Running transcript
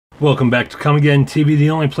Welcome back to Comicgeddon TV,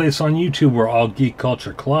 the only place on YouTube where all geek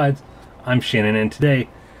culture collides. I'm Shannon, and today,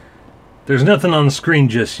 there's nothing on the screen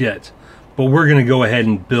just yet, but we're going to go ahead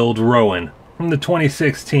and build Rowan from the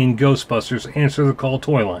 2016 Ghostbusters Answer the Call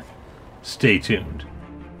toy line. Stay tuned.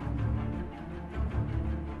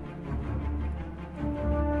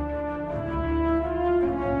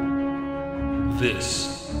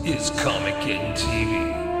 This is Comicgeddon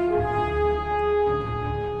TV.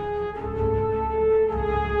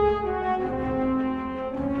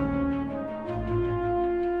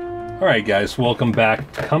 Alright guys, welcome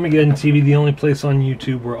back. Comicgeddon TV, the only place on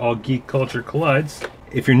YouTube where all geek culture collides.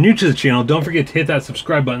 If you're new to the channel, don't forget to hit that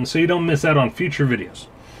subscribe button so you don't miss out on future videos.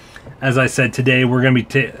 As I said, today we're going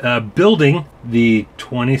to be building the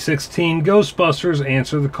 2016 Ghostbusters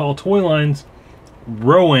Answer the Call toy line's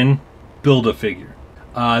Rowan Build-A-Figure.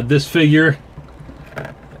 This figure,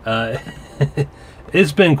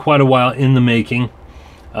 it's been quite a while in the making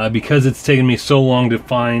because it's taken me so long to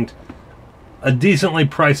find a decently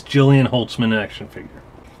priced Jillian Holtzman action figure,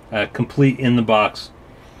 complete in the box.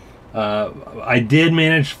 I did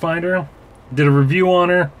manage to find her, did a review on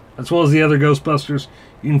her, as well as the other Ghostbusters.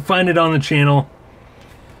 You can find it on the channel.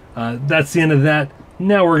 That's the end of that.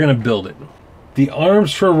 Now we're going to build it. The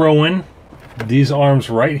arms for Rowan, these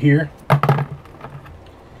arms right here,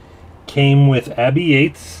 came with Abby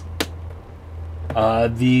Yates.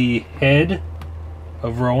 The head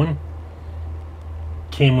of Rowan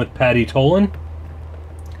came with Patty Tolan.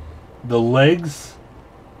 The legs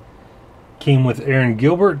came with Aaron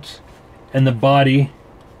Gilbert, and the body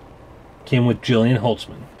came with Jillian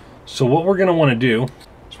Holtzman. So what we're going to want to do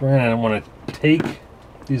is we're going to want to take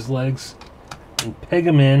these legs and peg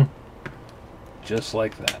them in just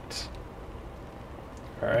like that.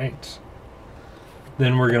 Alright.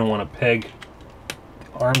 Then we're going to want to peg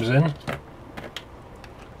the arms in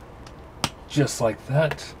just like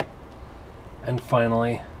that. And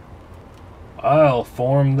finally, I'll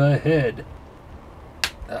form the head.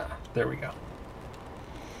 There we go.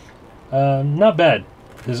 Not bad.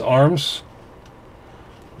 His arms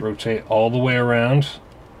rotate all the way around.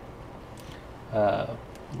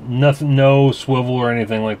 Nothing, no swivel or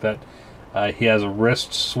anything like that. He has a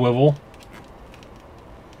wrist swivel.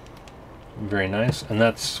 Very nice. And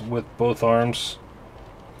that's with both arms.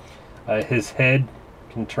 His head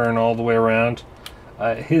can turn all the way around.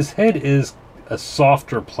 His head is a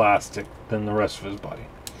softer plastic than the rest of his body.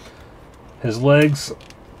 His legs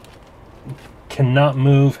cannot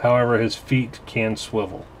move, however his feet can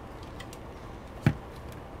swivel.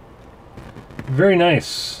 Very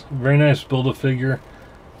nice Build-A-Figure.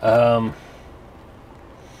 Not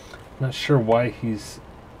sure why he's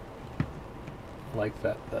like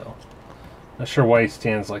that though. Not sure why he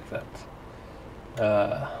stands like that.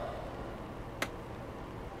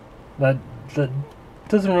 That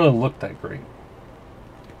doesn't really look that great,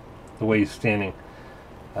 the way he's standing.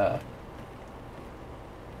 I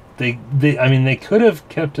mean, they could have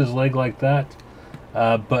kept his leg like that,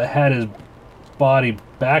 but had his body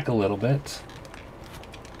back a little bit.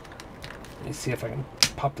 Let me see if I can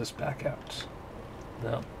pop this back out.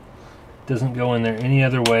 No, doesn't go in there any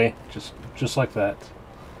other way, just like that.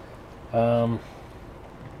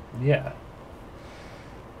 Yeah,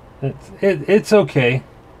 it's okay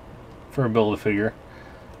for a Build-A-Figure.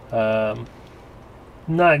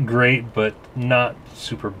 Not great, but not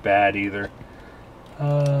super bad either.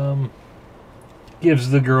 Gives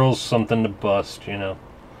the girls something to bust, you know.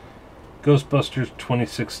 Ghostbusters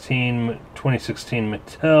 2016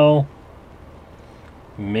 Mattel,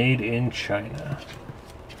 made in China.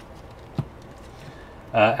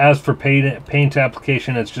 As for paint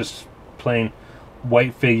application, it's just plain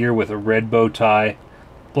white figure with a red bow tie,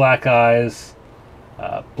 black eyes,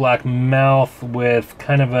 black mouth with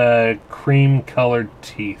kind of a cream colored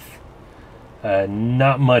teeth.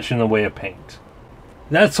 Not much in the way of paint.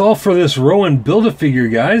 That's all for this Rowan Build-A-Figure,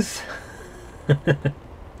 guys.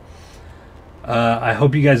 I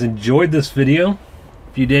hope you guys enjoyed this video.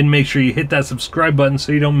 If you did, make sure you hit that subscribe button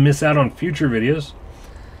so you don't miss out on future videos.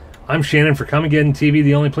 I'm Shannon for Comicgeddon TV,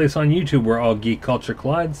 the only place on YouTube where all geek culture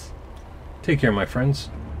collides. Take care, my friends.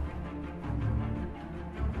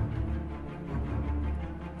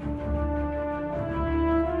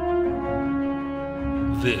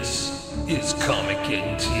 This is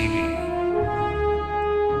Comicgeddon TV.